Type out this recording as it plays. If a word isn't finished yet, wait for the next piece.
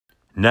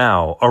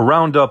Now, a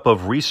roundup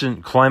of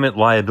recent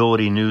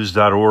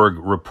ClimateLiabilityNews.org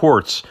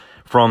reports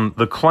from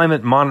the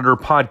Climate Monitor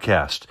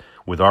podcast,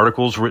 with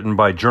articles written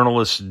by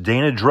journalists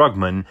Dana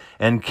Drugman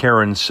and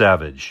Karen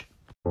Savage.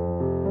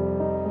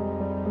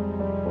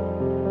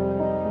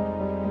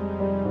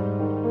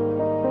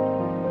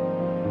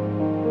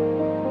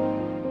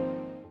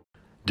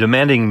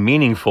 Demanding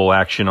meaningful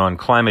action on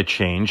climate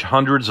change,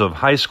 hundreds of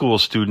high school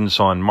students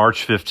on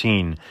March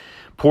 15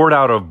 poured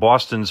out of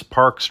Boston's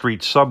Park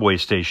Street subway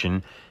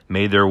station,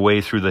 made their way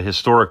through the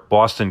historic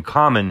Boston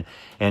Common,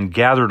 and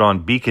gathered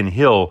on Beacon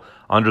Hill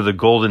under the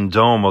Golden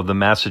Dome of the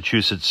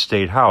Massachusetts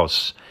State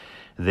House.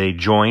 They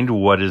joined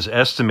what is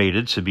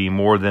estimated to be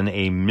more than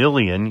 1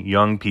 million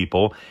young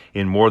people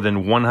in more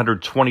than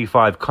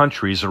 125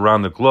 countries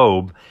around the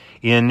globe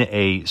in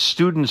a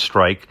student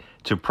strike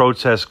to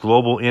protest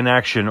global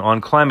inaction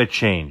on climate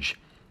change.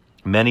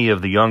 Many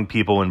of the young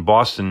people in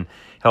Boston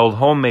held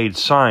homemade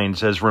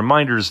signs as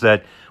reminders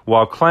that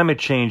while climate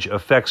change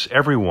affects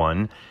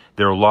everyone,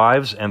 their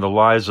lives and the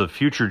lives of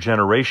future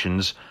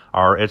generations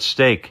are at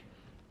stake.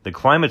 The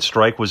climate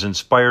strike was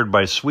inspired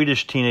by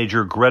Swedish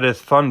teenager Greta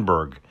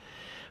Thunberg,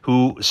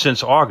 who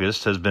since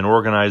August has been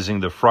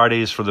organizing the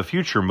Fridays for the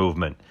Future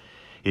movement.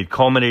 It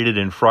culminated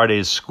in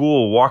Friday's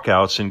school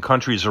walkouts in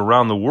countries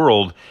around the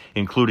world,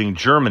 including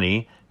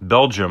Germany,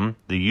 Belgium,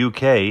 the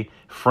UK,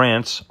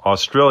 France,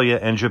 Australia,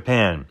 and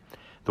Japan.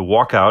 The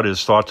walkout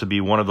is thought to be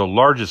one of the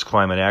largest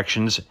climate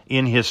actions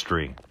in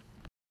history.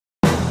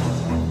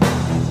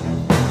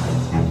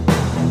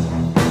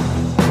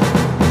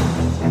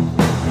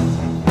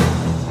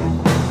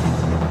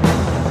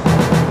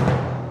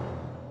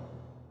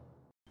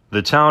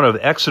 The town of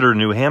Exeter,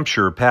 New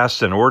Hampshire,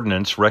 passed an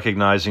ordinance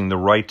recognizing the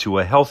right to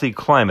a healthy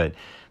climate,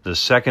 the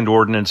second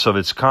ordinance of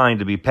its kind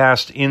to be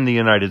passed in the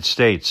United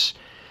States.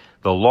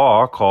 The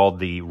law, called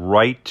the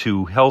Right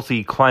to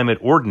Healthy Climate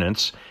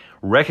Ordinance,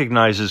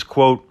 recognizes,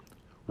 quote,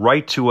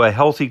 right to a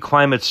healthy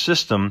climate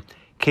system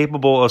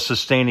capable of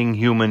sustaining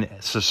human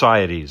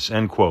societies,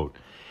 end quote.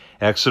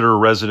 Exeter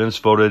residents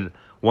voted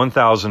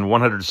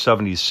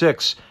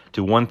 1,176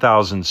 to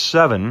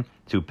 1,007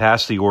 to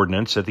pass the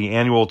ordinance at the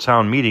annual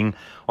town meeting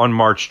on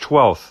March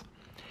 12th.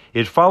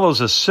 It follows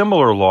a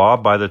similar law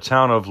by the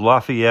town of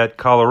Lafayette,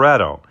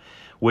 Colorado,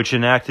 which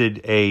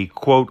enacted a,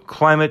 quote,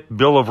 climate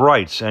bill of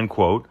rights, end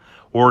quote,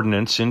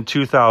 ordinance in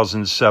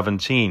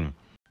 2017.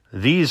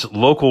 These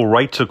local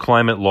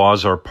right-to-climate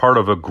laws are part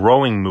of a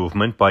growing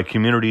movement by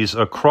communities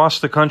across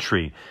the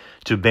country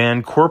to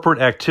ban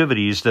corporate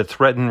activities that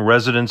threaten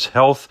residents'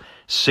 health,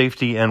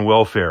 safety, and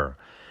welfare.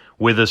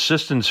 With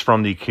assistance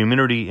from the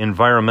Community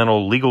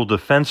Environmental Legal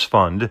Defense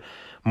Fund,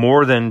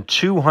 more than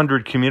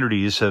 200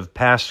 communities have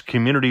passed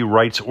community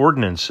rights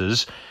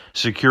ordinances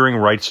securing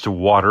rights to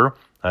water,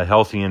 a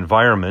healthy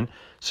environment,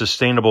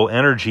 sustainable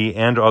energy,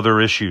 and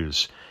other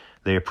issues.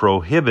 They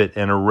prohibit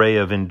an array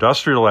of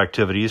industrial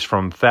activities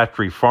from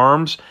factory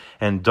farms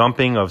and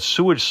dumping of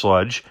sewage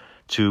sludge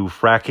to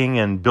fracking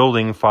and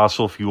building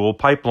fossil fuel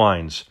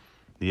pipelines.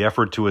 The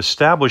effort to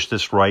establish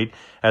this right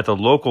at the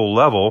local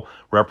level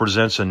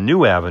represents a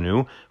new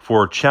avenue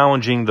for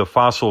challenging the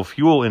fossil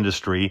fuel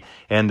industry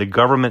and the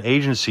government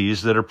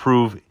agencies that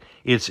approve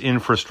its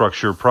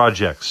infrastructure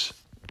projects.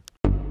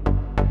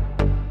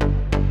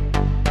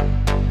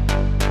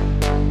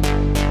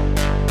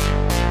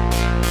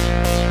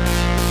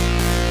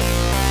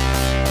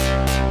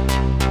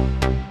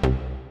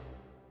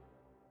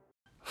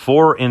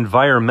 Four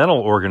environmental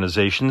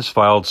organizations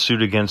filed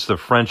suit against the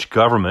French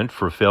government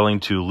for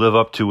failing to live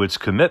up to its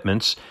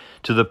commitments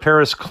to the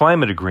Paris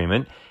Climate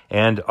Agreement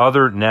and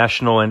other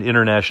national and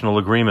international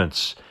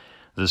agreements.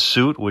 The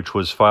suit, which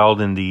was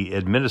filed in the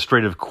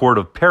Administrative Court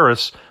of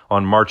Paris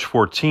on March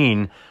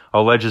 14,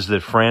 alleges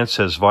that France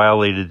has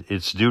violated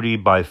its duty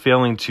by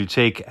failing to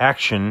take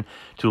action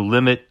to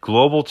limit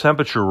global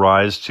temperature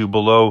rise to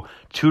below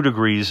 2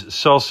 degrees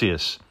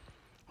Celsius.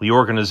 The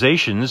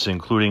organizations,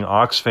 including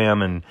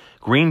Oxfam and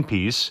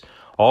Greenpeace,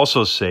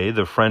 also say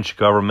the French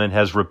government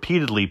has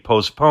repeatedly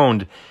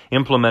postponed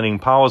implementing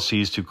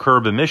policies to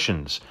curb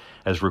emissions,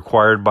 as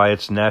required by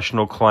its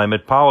national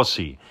climate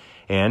policy,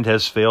 and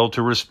has failed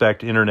to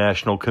respect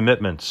international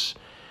commitments.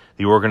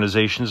 The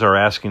organizations are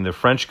asking the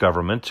French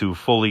government to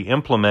fully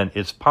implement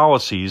its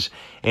policies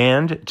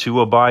and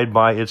to abide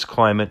by its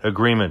climate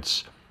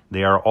agreements.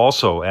 They are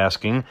also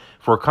asking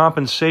for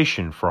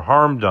compensation for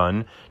harm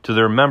done to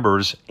their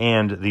members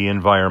and the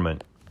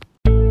environment.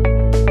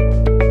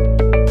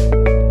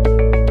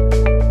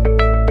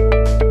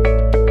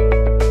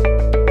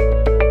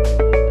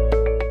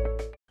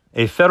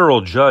 A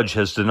federal judge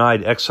has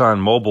denied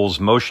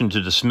ExxonMobil's motion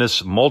to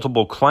dismiss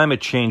multiple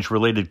climate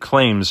change-related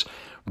claims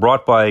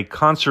brought by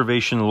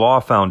Conservation Law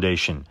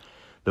Foundation.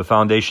 The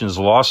foundation's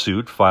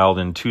lawsuit, filed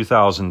in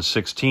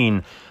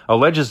 2016,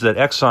 alleges that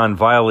Exxon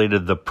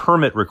violated the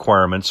permit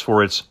requirements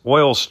for its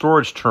oil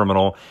storage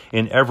terminal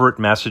in Everett,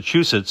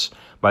 Massachusetts,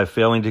 by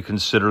failing to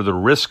consider the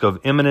risk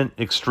of imminent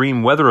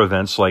extreme weather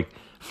events like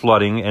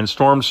flooding and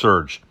storm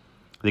surge.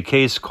 The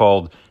case,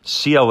 called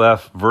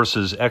CLF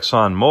versus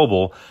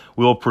ExxonMobil,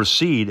 will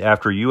proceed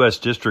after U.S.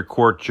 District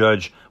Court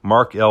Judge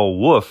Mark L.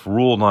 Wolf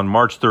ruled on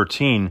March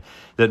 13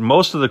 that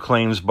most of the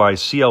claims by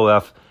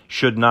CLF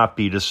should not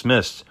be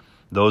dismissed.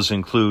 Those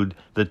include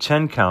the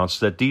 10 counts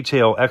that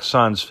detail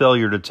Exxon's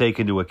failure to take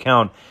into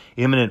account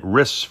imminent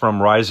risks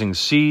from rising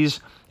seas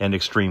and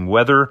extreme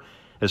weather,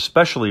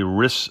 especially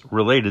risks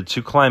related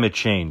to climate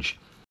change.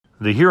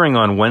 The hearing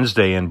on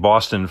Wednesday in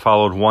Boston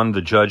followed one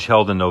the judge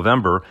held in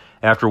November,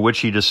 after which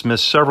he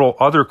dismissed several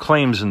other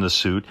claims in the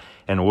suit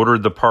and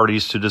ordered the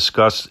parties to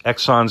discuss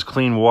Exxon's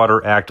Clean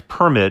Water Act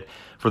permit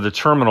for the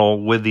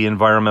terminal with the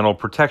Environmental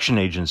Protection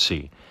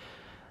Agency.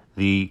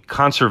 The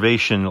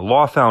Conservation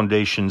Law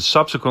Foundation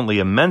subsequently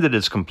amended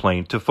its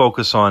complaint to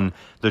focus on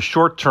the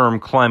short-term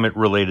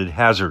climate-related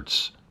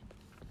hazards.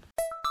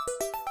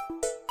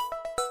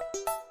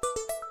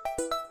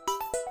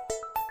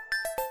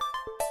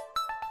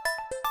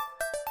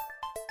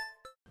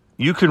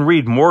 You can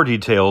read more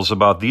details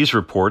about these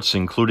reports,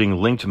 including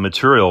linked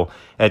material,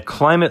 at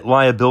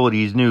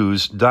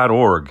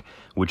climateliabilitynews.org,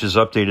 which is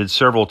updated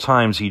several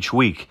times each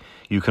week.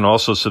 You can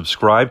also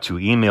subscribe to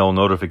email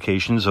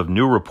notifications of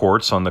new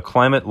reports on the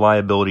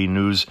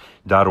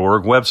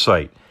climateliabilitynews.org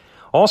website.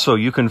 Also,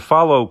 you can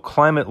follow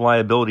Climate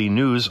Liability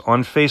News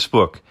on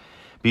Facebook.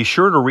 Be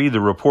sure to read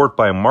the report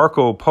by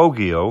Marco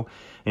Poggio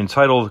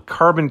entitled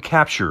Carbon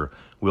Capture,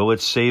 Will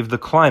It Save the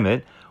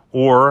Climate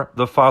or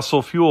the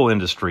Fossil Fuel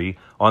Industry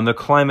on the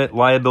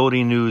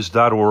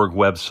climateliabilitynews.org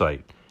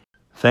website.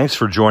 Thanks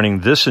for joining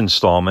this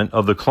installment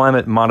of the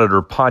Climate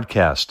Monitor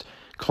podcast.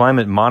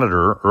 Climate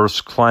Monitor,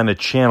 Earth's climate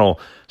channel,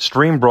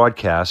 stream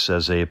broadcasts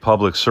as a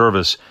public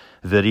service,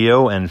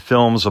 video and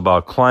films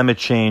about climate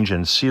change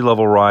and sea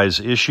level rise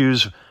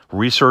issues,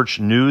 research,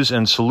 news,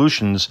 and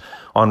solutions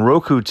on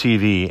Roku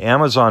TV,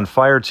 Amazon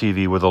Fire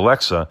TV with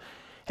Alexa,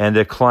 and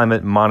at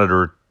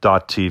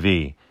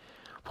climatemonitor.tv.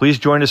 Please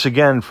join us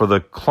again for the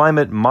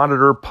Climate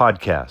Monitor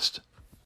podcast.